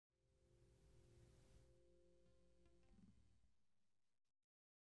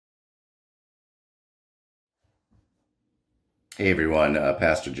Hey everyone,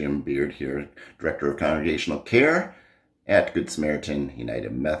 Pastor Jim Beard here, Director of Congregational Care at Good Samaritan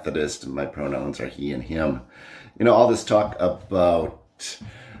United Methodist. My pronouns are he and him. All this talk about,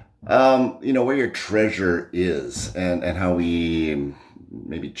 where your treasure is and how we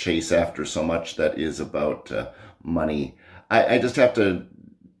maybe chase after so much that is about money. I just have to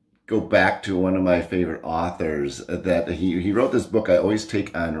go back to one of my favorite authors that he wrote this book I always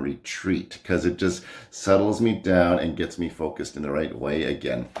take on retreat because it just settles me down and gets me focused in the right way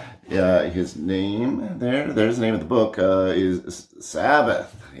again. His name, there's the name of the book, is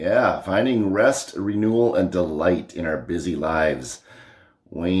Sabbath. Yeah, Finding Rest, Renewal, and Delight in Our Busy Lives.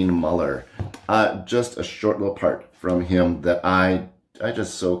 Wayne Muller. Just a short little part from him that I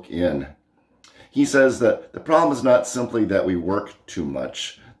just soak in. He says that the problem is not simply that we work too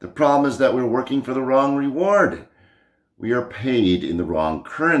much. The problem is that we're working for the wrong reward. We are paid in the wrong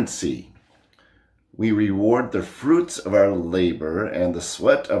currency. We reward the fruits of our labor and the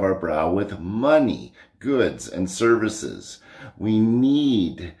sweat of our brow with money, goods, and services. We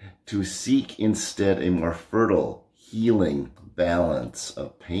need to seek instead a more fertile, healing balance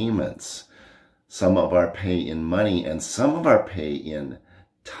of payments. Some of our pay in money and some of our pay in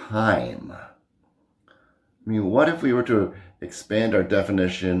time. What if we were to expand our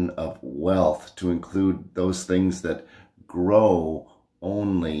definition of wealth to include those things that grow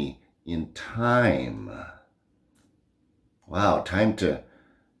only in time? Wow, time to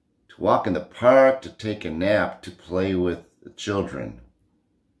walk in the park, to take a nap, to play with the children,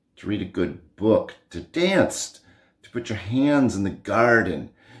 to read a good book, to dance, to put your hands in the garden,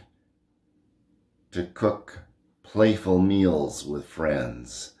 to cook playful meals with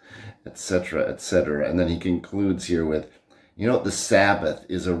friends, etc., etc. And then he concludes here with, the Sabbath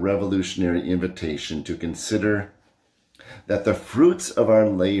is a revolutionary invitation to consider that the fruits of our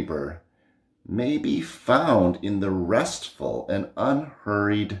labor may be found in the restful and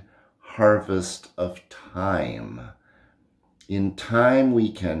unhurried harvest of time. In time,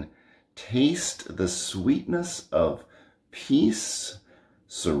 we can taste the sweetness of peace,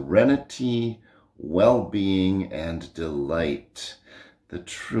 serenity, well-being, and delight. The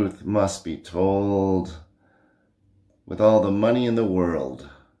truth must be told. With all the money in the world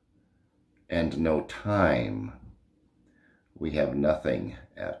and no time, we have nothing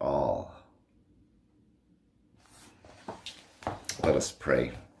at all. Let us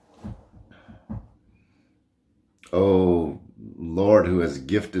pray. Oh, Lord, who has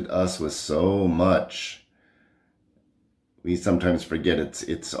gifted us with so much, we sometimes forget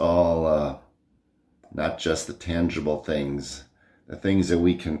it's all not just the tangible things, the things that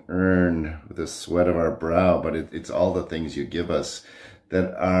we can earn with the sweat of our brow, but it's all the things you give us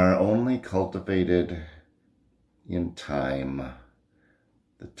that are only cultivated in time.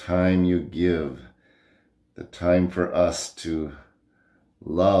 The time you give, the time for us to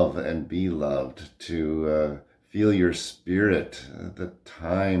love and be loved, to feel your spirit, the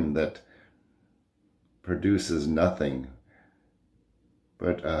time that produces nothing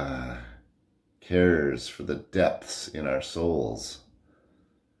but cares for the depths in our souls.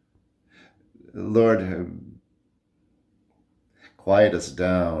 Lord, quiet us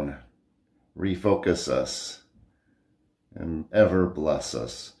down, refocus us, and ever bless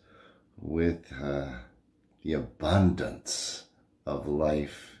us with the abundance of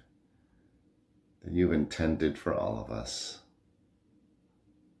life that you've intended for all of us.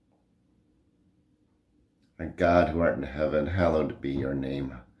 Our God who art in heaven, hallowed be your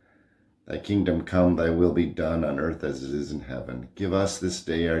name. Thy kingdom come, thy will be done on earth as it is in heaven. Give us this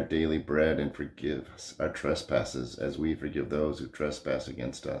day our daily bread, and forgive us our trespasses as we forgive those who trespass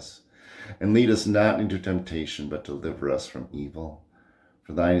against us. And lead us not into temptation, but deliver us from evil.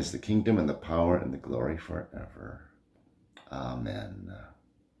 For thine is the kingdom and the power and the glory forever. Amen.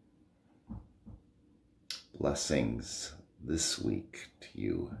 Blessings this week to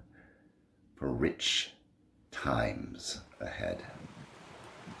you for rich times ahead.